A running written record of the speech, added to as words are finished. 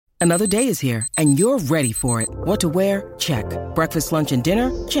Another day is here, and you're ready for it. What to wear? Check. Breakfast, lunch, and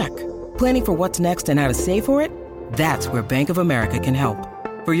dinner? Check. Planning for what's next and how to save for it? That's where Bank of America can help.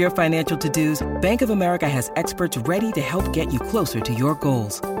 For your financial to-dos, Bank of America has experts ready to help get you closer to your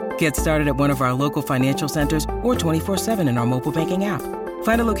goals. Get started at one of our local financial centers or 24/7 in our mobile banking app.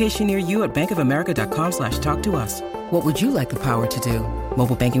 Find a location near you at bankofamerica.com/talktous. What would you like the power to do?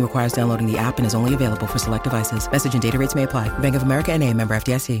 Mobile banking requires downloading the app and is only available for select devices. Message and data rates may apply. Bank of America N.A., member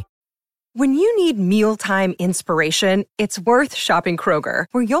FDIC. When you need mealtime inspiration, it's worth shopping Kroger,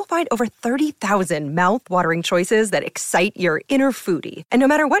 where you'll find over 30,000 mouth-watering choices that excite your inner foodie. And no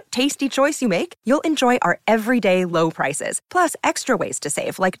matter what tasty choice you make, you'll enjoy our everyday low prices, plus extra ways to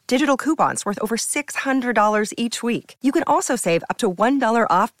save, like digital coupons worth over $600 each week. You can also save up to $1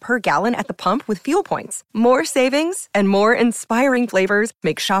 off per gallon at the pump with fuel points. More savings and more inspiring flavors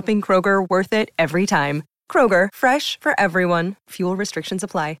make shopping Kroger worth it every time. Kroger, fresh for everyone. Fuel restrictions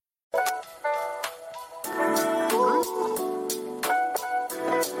apply.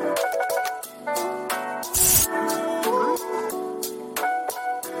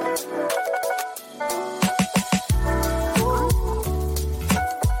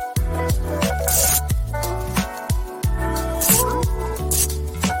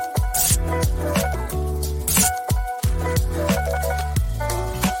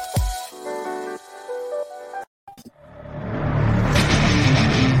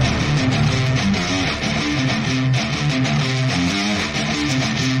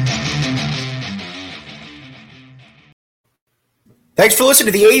 Thanks for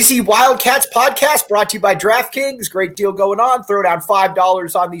listening to the AZ Wildcats podcast brought to you by DraftKings. Great deal going on. Throw down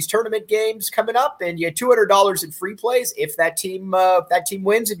 $5 on these tournament games coming up, and you get $200 in free plays if that team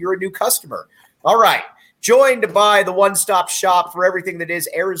wins and you're a new customer. All right. Joined by the one-stop shop for everything that is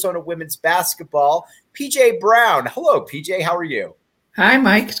Arizona women's basketball, PJ Brown. Hello, PJ. How are you? Hi,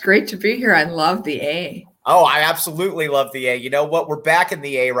 Mike. It's great to be here. I love the A. Oh, I absolutely love the A. You know what? We're back in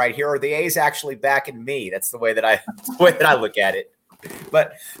the A right here, or the A is actually back in me. That's the way that I look at it.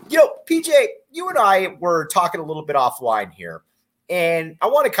 But, PJ, you and I were talking a little bit offline here, and I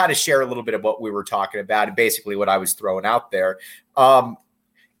want to kind of share a little bit of what we were talking about and basically what I was throwing out there.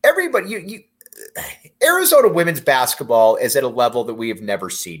 Everybody, Arizona women's basketball is at a level that we have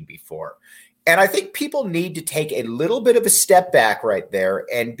never seen before. And I think people need to take a little bit of a step back right there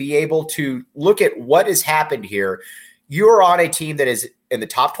and be able to look at what has happened here. You're on a team that is in the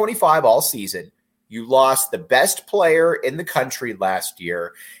top 25 all season. You lost the best player in the country last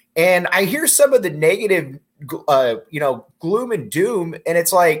year. And I hear some of the negative, gloom and doom. And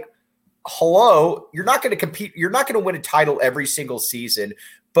it's like, hello, you're not going to compete. You're not going to win a title every single season.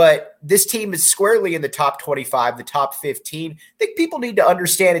 But this team is squarely in the top 25, the top 15. I think people need to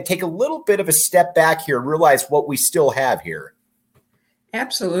understand and take a little bit of a step back here and realize what we still have here.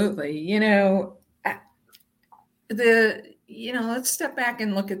 Absolutely. Let's step back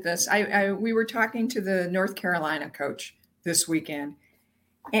and look at this. We were talking to the North Carolina coach this weekend,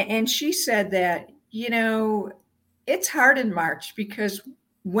 and she said that, it's hard in March because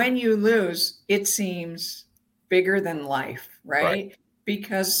when you lose, it seems bigger than life, right?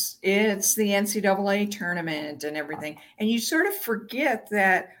 Because it's the NCAA tournament and everything. And you sort of forget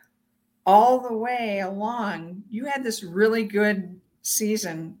that all the way along, you had this really good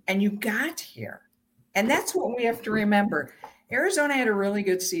season and you got here. And that's what we have to remember. Arizona had a really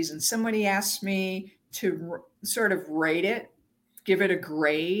good season. Somebody asked me to sort of rate it, give it a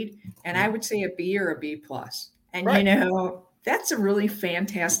grade, and I would say a B or a B plus. And, that's a really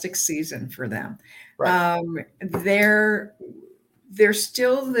fantastic season for them. Right. They're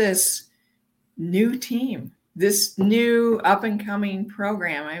still this new team, this new up-and-coming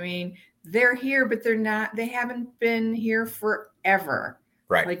program. I mean, they're here, but they haven't been here forever,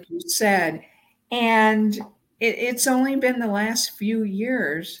 right? Like you said. And it's only been the last few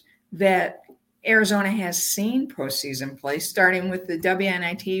years that Arizona has seen postseason play, starting with the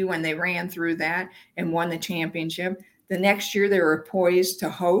WNIT when they ran through that and won the championship. The next year, they were poised to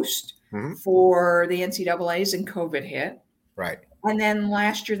host for the NCAAs, and COVID hit. Right. And then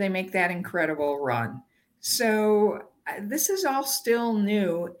last year, they make that incredible run. So this is all still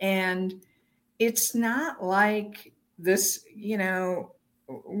new, and it's not like this,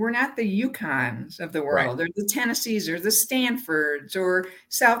 we're not the UConns of the world, or the Tennessees, or the Stanfords, or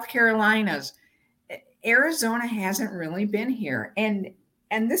South Carolinas. Arizona hasn't really been here. And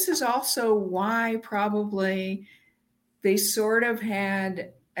this is also why probably they sort of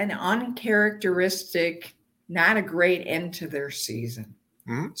had an uncharacteristic, not a great end to their season.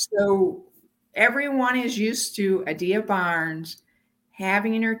 So everyone is used to Adia Barnes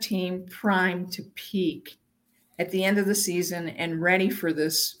having her team primed to peak at the end of the season and ready for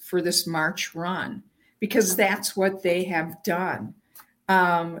this March run, because that's what they have done.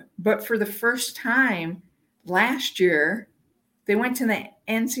 But for the first time last year, they went to the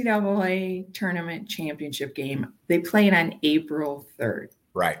NCAA tournament championship game. They played on April 3rd.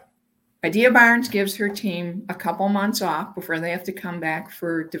 Right. Adia Barnes gives her team a couple months off before they have to come back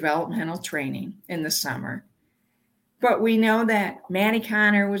for developmental training in the summer. But we know that Maddie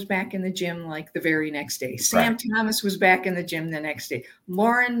Connor was back in the gym like the very next day. Sam Thomas was back in the gym the next day.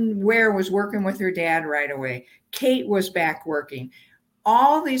 Lauren Ware was working with her dad right away. Kate was back working.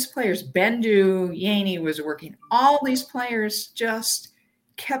 All these players, Bendu Yaney was working. All these players just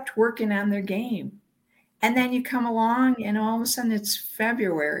kept working on their game. And then you come along and all of a sudden it's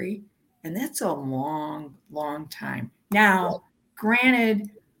February, and that's a long, long time. Now, granted,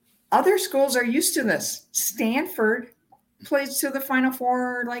 other schools are used to this. Stanford plays to the Final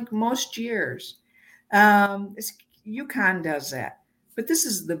Four like most years. UConn does that. But this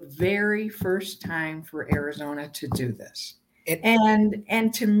is the very first time for Arizona to do this.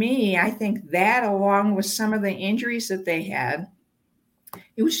 And to me, I think that, along with some of the injuries that they had,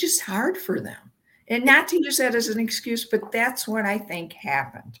 it was just hard for them. And not to use that as an excuse, but that's what I think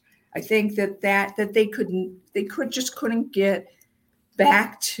happened. I think that they couldn't get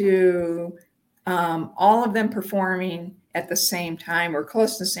back to all of them performing at the same time or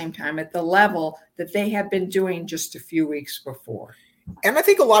close to the same time at the level that they have been doing just a few weeks before. And I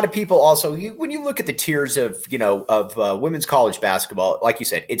think a lot of people also, when you look at the tiers of women's college basketball, like you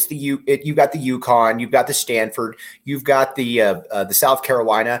said, it's you've got the UConn, you've got the Stanford, you've got the South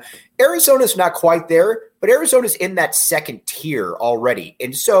Carolina. Arizona's not quite there, but Arizona's in that second tier already.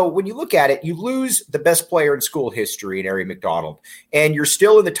 And so when you look at it, you lose the best player in school history in Aari McDonald, and you're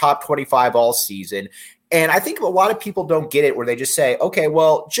still in the top 25 all season. And I think a lot of people don't get it, where they just say, okay,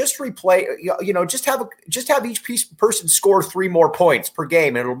 well, just replay, just have each person score 3 more points per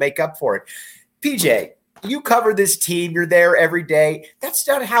game and it'll make up for it. PJ, you cover this team. You're there every day. That's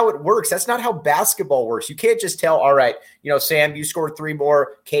not how it works. That's not how basketball works. You can't just tell, all right, Sam, you scored 3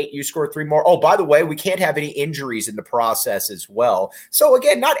 more. Kate, you scored 3 more. Oh, by the way, we can't have any injuries in the process as well. So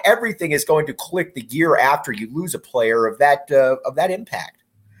again, not everything is going to click the gear after you lose a player of that impact.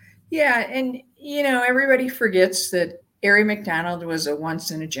 Yeah. And, everybody forgets that Aari McDonald was a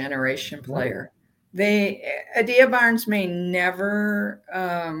once-in-a-generation player. Adia Barnes may never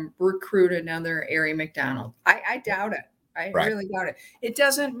recruit another Aari McDonald. I doubt it. I really doubt it. It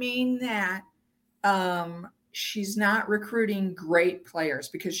doesn't mean that she's not recruiting great players,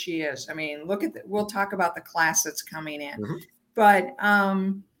 because she is. I mean, we'll talk about the class that's coming in. Mm-hmm. But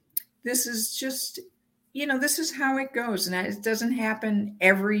this is just, this is how it goes. And it doesn't happen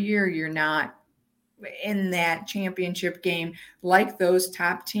every year. You're not in that championship game like those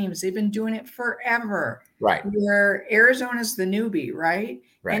top teams. They've been doing it forever. Right. Where Arizona's the newbie, right?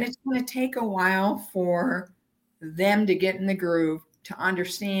 And it's going to take a while for them to get in the groove, to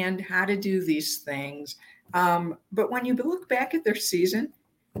understand how to do these things. But when you look back at their season,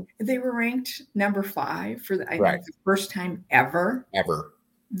 they were ranked number 5 for think the first time ever.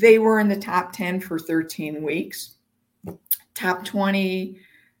 They were in the top 10 for 13 weeks, top 20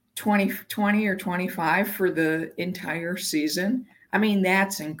 or 25 for the entire season. I mean,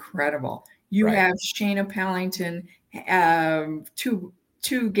 that's incredible. You have Shayna Pellington,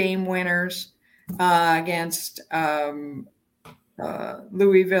 2 game winners against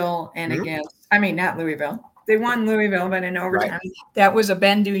Louisville and not Louisville. They won Louisville, but in overtime. That was a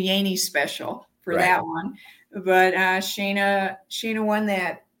Bendu Yaney special for that one. But Shayna won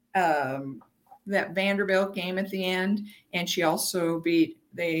that Vanderbilt game at the end, and she also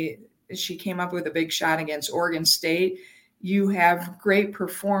she came up with a big shot against Oregon State. You have great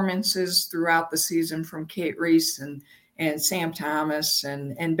performances throughout the season from Kate Reese and Sam Thomas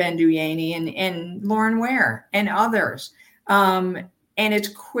and Bendu Yaney and Lauren Ware and others. And it's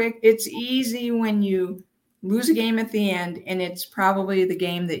quick. It's easy when you lose a game at the end, and it's probably the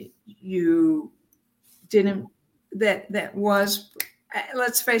game that you didn't that was,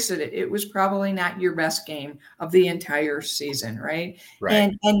 let's face it, it was probably not your best game of the entire season, right?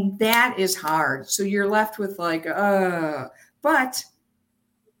 And that is hard. So you're left with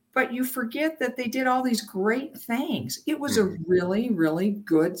but you forget that they did all these great things. It was a really, really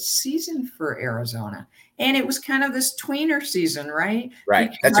good season for Arizona. And it was kind of this tweener season, right?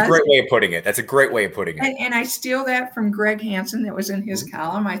 Right. That's a great way of putting it. And I steal that from Greg Hansen that was in his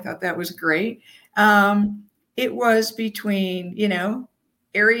column. I thought that was great. It was between,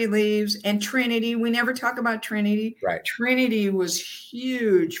 Aari leaves and Trinity. We never talk about Trinity. Right. Trinity was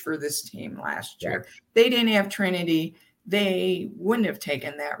huge for this team last year. They didn't have Trinity. They wouldn't have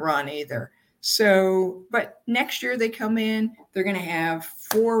taken that run either. So, but next year they come in, they're going to have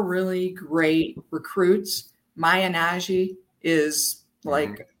 4 really great recruits. Maya Naji is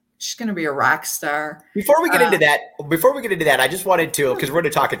like, she's going to be a rock star. Before we get into that, I just wanted to, because we're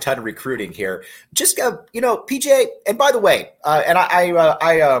going to talk a ton of recruiting here. Just PJ. And by the way, and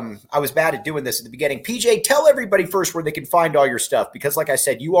I was bad at doing this at the beginning. PJ, tell everybody first where they can find all your stuff, because, like I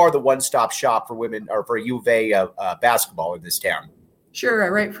said, you are the one-stop shop for women or for U of A basketball in this town. Sure, I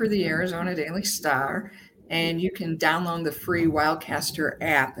write for the Arizona Daily Star, and you can download the free Wildcaster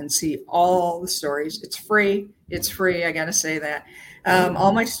app and see all the stories. It's free. I got to say that.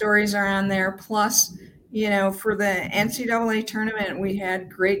 All my stories are on there. Plus, for the NCAA tournament, we had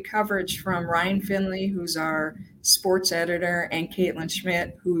great coverage from Ryan Finley, who's our sports editor, and Caitlin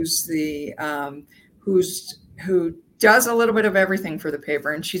Schmidt, who's who does a little bit of everything for the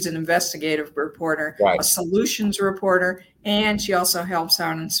paper. And she's an investigative reporter, right, a solutions reporter, and she also helps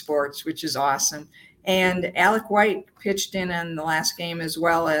out in sports, which is awesome. And Alec White pitched in on the last game, as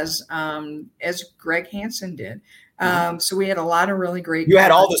well as Greg Hansen did. So we had a lot of really great. You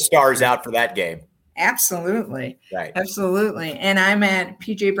had all the stars out for that game. Absolutely. Right. Absolutely. And I'm at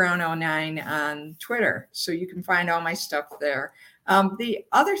PJ Brown 09 on Twitter, so you can find all my stuff there. The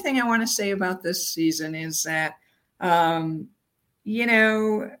other thing I want to say about this season is that,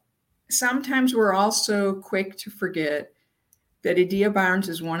 sometimes we're also quick to forget that Adia Barnes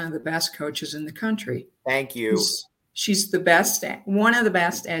is one of the best coaches in the country. Thank you. She's one of the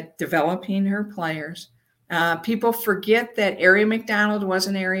best at developing her players. People forget that Ari McDonald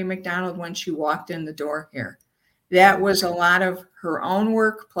wasn't Ari McDonald when she walked in the door here. That was a lot of her own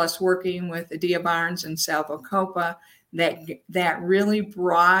work, plus working with Adia Barnes and Salvo Copa, that really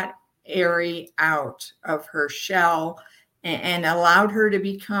brought Ari out of her shell and allowed her to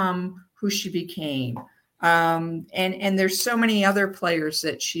become who she became. And there's so many other players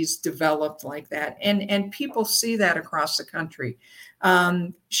that she's developed like that. And people see that across the country.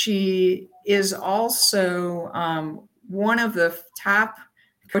 She is also one of the top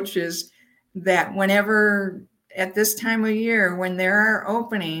coaches that whenever at this time of year, when there are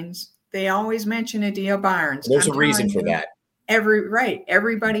openings, they always mention Adia Barnes. There's a reason for that.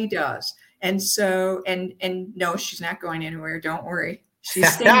 Everybody does. And so, and no, she's not going anywhere. Don't worry.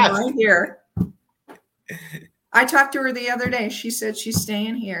 She's staying right here. I talked to her the other day. She said she's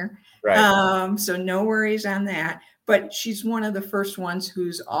staying here. Right. So no worries on that. But she's one of the first ones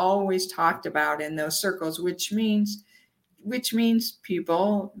who's always talked about in those circles, which means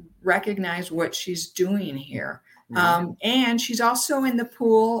people recognize what she's doing here. Mm-hmm. And she's also in the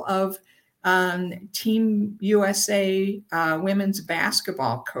pool of Team USA women's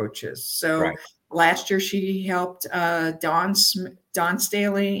basketball coaches. So last year she helped Dawn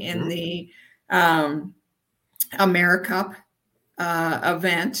Staley in the AmeriCup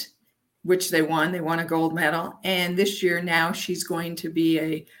event, which they won. They won a gold medal. And this year now she's going to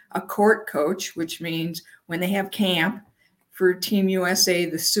be a court coach, which means when they have camp for Team USA,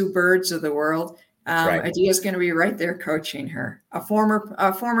 the Sue Birds of the world, Adia's going to be right there coaching her. A former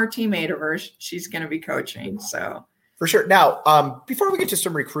teammate of hers, she's going to be coaching. So for sure. Now, before we get to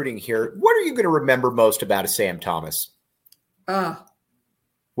some recruiting here, what are you going to remember most about a Sam Thomas?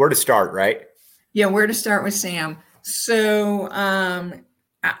 Where to start, right? Yeah, where to start with Sam. So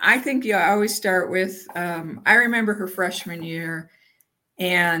I think I always start with, I remember her freshman year,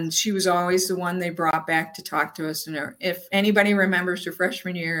 and she was always the one they brought back to talk to us. And if anybody remembers her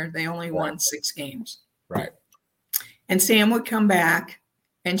freshman year, they only won 6 games. Right. And Sam would come back,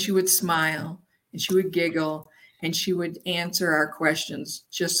 and she would smile, and she would giggle, and she would answer our questions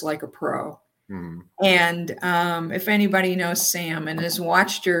just like a pro. Mm. And if anybody knows Sam and has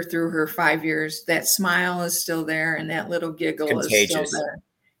watched her through her 5 years, that smile is still there, and that little giggle Contagious. Is still there.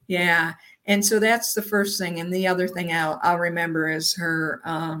 Yeah. And so that's the first thing. And the other thing I'll remember is her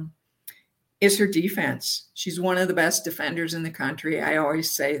defense. She's one of the best defenders in the country. I always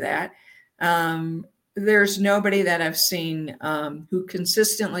say that. There's nobody that I've seen who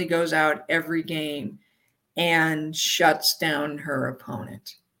consistently goes out every game and shuts down her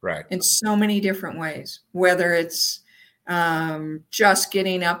opponent. Right. In so many different ways, whether it's just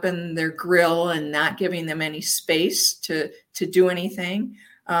getting up in their grill and not giving them any space to do anything,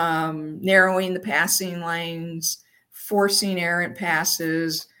 narrowing the passing lanes, forcing errant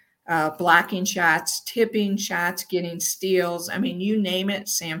passes, blocking shots, tipping shots, getting steals. I mean, you name it,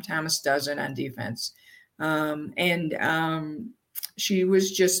 Sam Thomas does it on defense. And she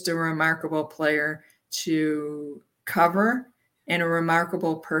was just a remarkable player to cover and a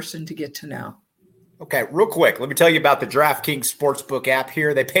remarkable person to get to know. Okay, real quick, let me tell you about the DraftKings Sportsbook app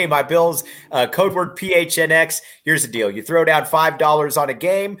here. They pay my bills, code word PHNX. Here's the deal. You throw down $5 on a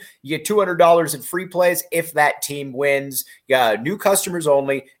game, you get $200 in free plays if that team wins. New customers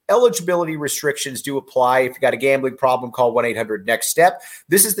only. Eligibility restrictions do apply. If you got a gambling problem, call 1-800-NEXT-STEP.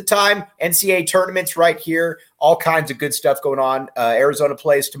 This is the time. NCAA tournaments right here. All kinds of good stuff going on. Arizona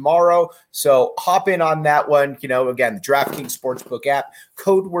plays tomorrow, so hop in on that one. Again, the DraftKings Sportsbook app,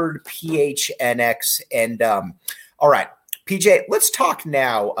 code word PHNX. And all right, PJ, let's talk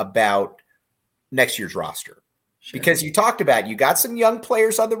now about next year's roster. Sure. Because you talked about you got some young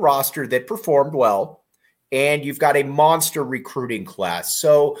players on the roster that performed well, and you've got a monster recruiting class.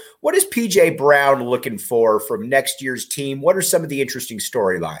 So what is PJ Brown looking for from next year's team? What are some of the interesting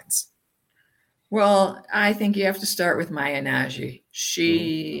storylines? Well, I think you have to start with Maya Nagy.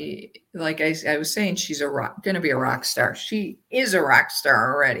 She, like I was saying, she's going to be a rock star. She is a rock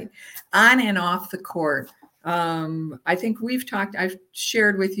star already, on and off the court. I think I've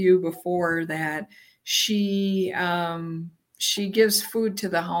shared with you before that she gives food to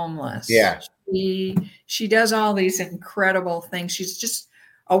the homeless. Yeah. She does all these incredible things. She's just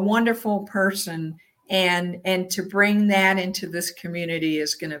a wonderful person. And to bring that into this community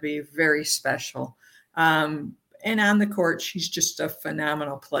is going to be very special. And on the court, she's just a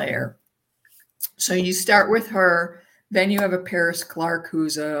phenomenal player. So you start with her, then you have a Paris Clark,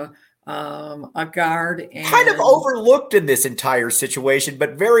 who's a guard. And kind of overlooked in this entire situation,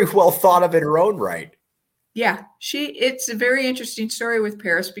 but very well thought of in her own right. Yeah, it's a very interesting story with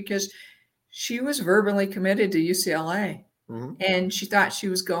Paris because she was verbally committed to UCLA. Mm-hmm. And she thought she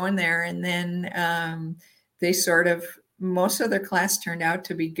was going there. And then most of their class turned out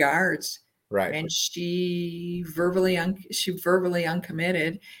to be guards. Right. And she verbally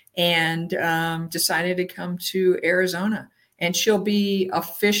uncommitted and decided to come to Arizona. And she'll be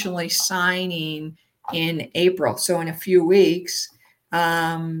officially signing in April. So in a few weeks.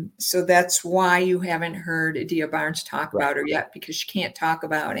 So that's why you haven't heard Adia Barnes talk about her yet, because she can't talk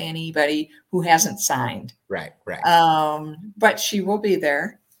about anybody who hasn't signed. Right. But she will be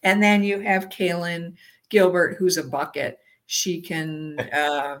there. And then you have Kaylin Gilbert, who's a bucket. She can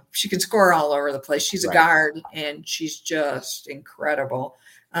score all over the place. She's a guard, and she's just incredible.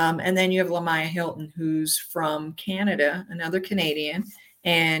 And then you have Lamaya Hilton, who's from Canada, another Canadian.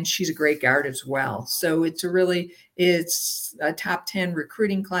 And she's a great guard as well. So it's a top 10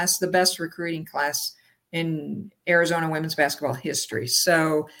 recruiting class, the best recruiting class in Arizona women's basketball history.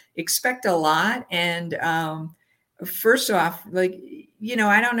 So expect a lot. And first off, I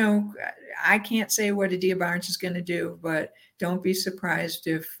don't know, I can't say what Adia Barnes is going to do, but don't be surprised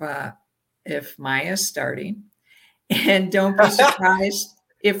if Maya's starting, and don't be surprised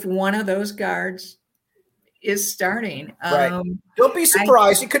if one of those guards is starting. Don't be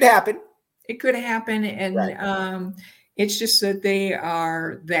surprised. It could happen. It could happen. And it's just that they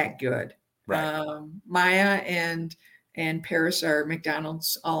are that good. Right. Maya and Paris are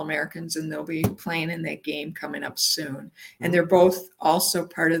McDonald's All-Americans, and they'll be playing in that game coming up soon. Mm-hmm. And they're both also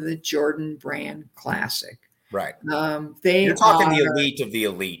part of the Jordan Brand Classic. Right. You're talking the elite of the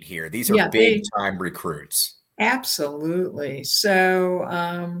elite here. These are big-time recruits. Absolutely.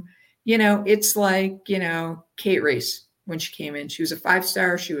 So, it's like, Kate Reese, when she came in, she was a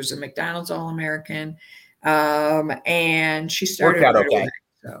 5-star. She was a McDonald's All-American. And she started out okay.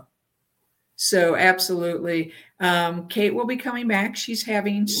 So absolutely. Kate will be coming back. She's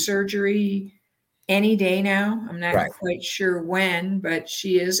having surgery any day now. I'm not quite sure when, but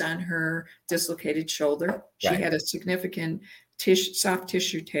she is on her dislocated shoulder. She had a significant soft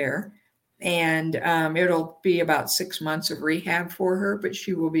tissue tear. And it'll be about 6 months of rehab for her, but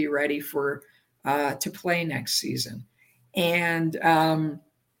she will be ready to play next season. And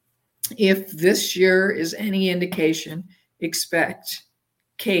if this year is any indication, expect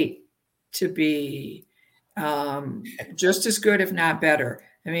Kate to be just as good, if not better.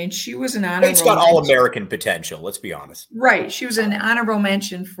 I mean, she was an honorable mention. Kate's got All-American potential, let's be honest. Right. She was an honorable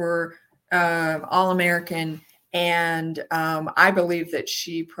mention for All-American. And I believe that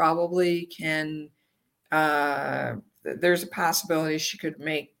she probably can, there's a possibility she could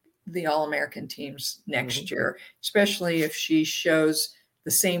make the All-American teams next year, especially if she shows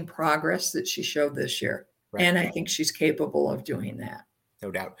the same progress that she showed this year. Right. And I think she's capable of doing that.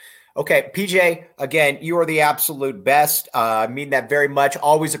 No doubt. Okay, PJ, again, you are the absolute best. I mean that very much.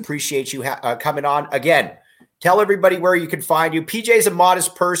 Always appreciate you coming on. Again, tell everybody where you can find you. PJ's a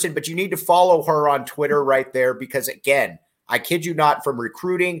modest person, but you need to follow her on Twitter right there because, again, I kid you not, from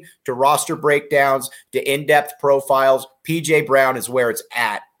recruiting to roster breakdowns to in-depth profiles, PJ Brown is where it's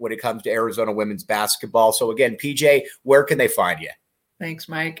at when it comes to Arizona women's basketball. So, again, PJ, where can they find you? Thanks,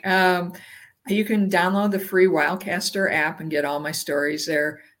 Mike. You can download the free Wildcaster app and get all my stories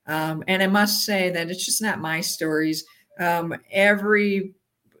there. And I must say that it's just not my stories. Every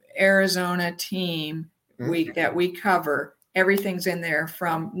Arizona team that we cover, everything's in there.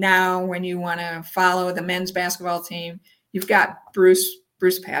 From now, when you want to follow the men's basketball team, you've got Bruce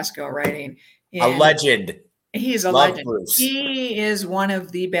Pascoe writing. A legend. He's a legend. Bruce. He is one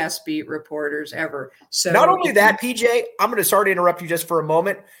of the best beat reporters ever. So not only that, PJ, I'm going to start to interrupt you just for a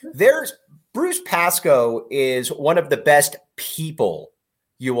moment. Bruce Pascoe is one of the best people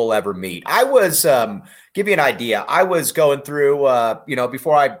you will ever meet. I was, give you an idea. I was going through,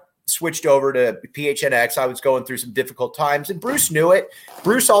 before I switched over to PHNX, I was going through some difficult times, and Bruce knew it.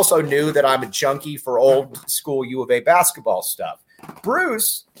 Bruce also knew that I'm a junkie for old school U of A basketball stuff.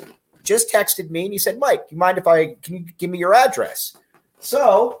 Bruce just texted me and he said, Mike, can you give me your address?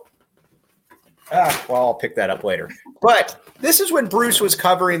 So, I'll pick that up later. But this is when Bruce was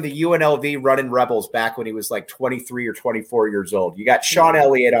covering the UNLV Running Rebels back when he was like 23 or 24 years old. You got Sean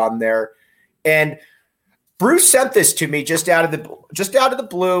Elliott on there, and Bruce sent this to me just out of the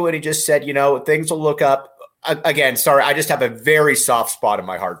blue, and he just said, things will look up. Again, sorry, I just have a very soft spot in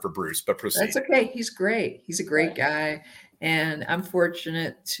my heart for Bruce, but proceed. That's okay. He's great. He's a great guy. And I'm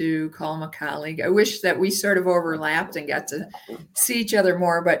fortunate to call him a colleague. I wish that we sort of overlapped and got to see each other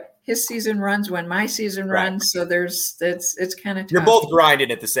more, but his season runs when my season runs. So it's kind of tough. You're both grinding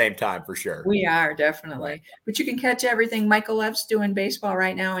at the same time for sure. We are, definitely. But you can catch everything Michael Left's doing baseball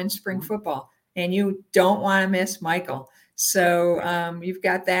right now in spring football, and you don't want to miss Michael. So you've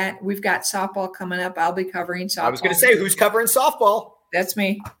got that. We've got softball coming up. I'll be covering softball. I was going to say, who's covering softball? That's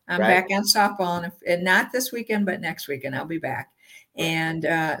me. I'm back on softball, and not this weekend, but next weekend I'll be back. And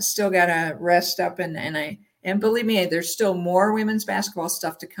still got to rest up, and believe me, there's still more women's basketball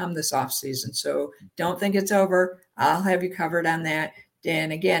stuff to come this off season. So don't think it's over. I'll have you covered on that.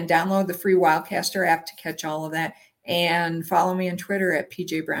 And again, download the free Wildcaster app to catch all of that, and follow me on Twitter at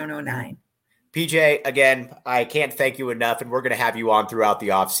PJBrown09. PJ, again, I can't thank you enough, and we're going to have you on throughout the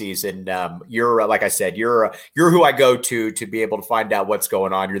offseason. You're, like I said, you're who I go to be able to find out what's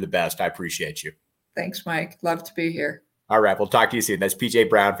going on. You're the best. I appreciate you. Thanks, Mike. Love to be here. All right. We'll talk to you soon. That's PJ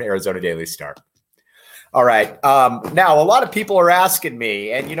Brown from Arizona Daily Star. All right. Now, a lot of people are asking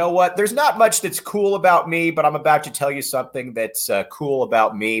me, and you know what? There's not much that's cool about me, but I'm about to tell you something that's cool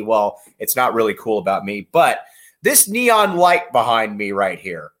about me. Well, it's not really cool about me, but this neon light behind me right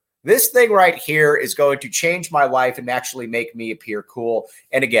here, this thing right here is going to change my life and actually make me appear cool.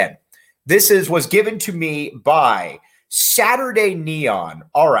 And again, this was given to me by Saturday Neon.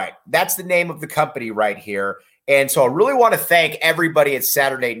 All right. That's the name of the company right here. And so I really want to thank everybody at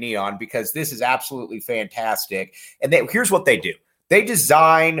Saturday Neon, because this is absolutely fantastic. And here's what they do. They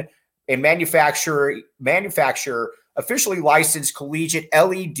design and manufacture officially licensed collegiate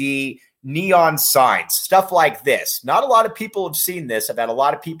LED neon signs, stuff like this. Not a lot of people have seen this. I've had a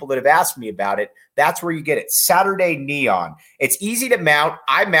lot of people that have asked me about it. That's where you get it. Saturday Neon. It's easy to mount.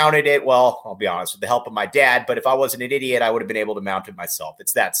 I mounted it. Well, I'll be honest, with the help of my dad, but if I wasn't an idiot, I would have been able to mount it myself.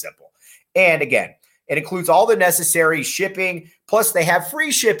 It's that simple. And again, it includes all the necessary shipping. Plus they have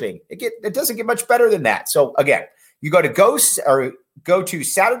free shipping. It doesn't get much better than that. So again, you go to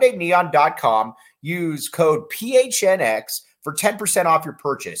SaturdayNeon.com, use code PHNX for 10% off your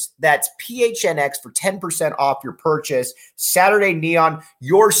purchase. That's PHNX for 10% off your purchase. Saturday Neon,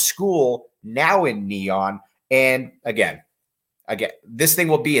 your school now in neon. And again, this thing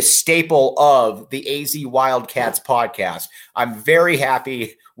will be a staple of the AZ Wildcats podcast. I'm very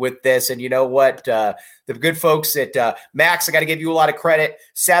happy with this. And you know what? The good folks at Max, I got to give you a lot of credit.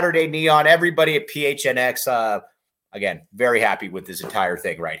 Saturday Neon, everybody at PHNX, again, very happy with this entire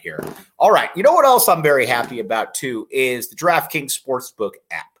thing right here. All right. You know what else I'm very happy about too is the DraftKings Sportsbook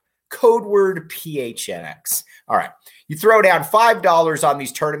app. Code word PHNX. All right. You throw down $5 on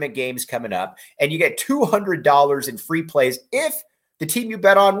these tournament games coming up, and you get $200 in free plays if the team you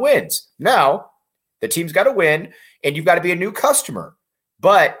bet on wins. Now, the team's got to win, and you've got to be a new customer.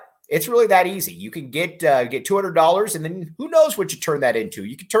 But it's really that easy. You can get $200, and then who knows what you turn that into.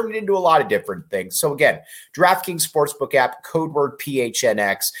 You can turn it into a lot of different things. So again, DraftKings Sportsbook app, code word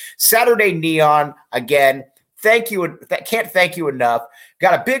PHNX. Saturday Neon, again, thank you. Can't thank you enough.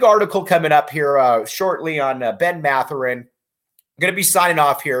 Got a big article coming up here shortly on Ben Mathurin. I'm going to be signing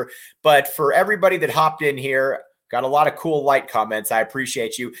off here. But for everybody that hopped in here, got a lot of cool light comments. I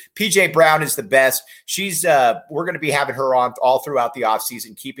appreciate you. PJ Brown is the best. We're going to be having her on all throughout the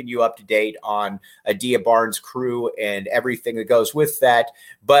offseason, keeping you up to date on Adia Barnes' crew and everything that goes with that.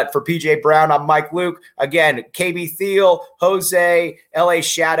 But for PJ Brown, I'm Mike Luke. Again, KB Thiel, Jose, LA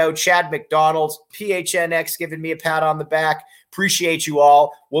Shadow, Chad McDonald's, PHNX giving me a pat on the back. Appreciate you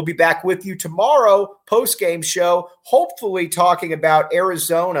all. We'll be back with you tomorrow, post-game show, hopefully talking about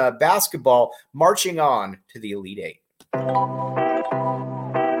Arizona basketball marching on to the Elite Eight.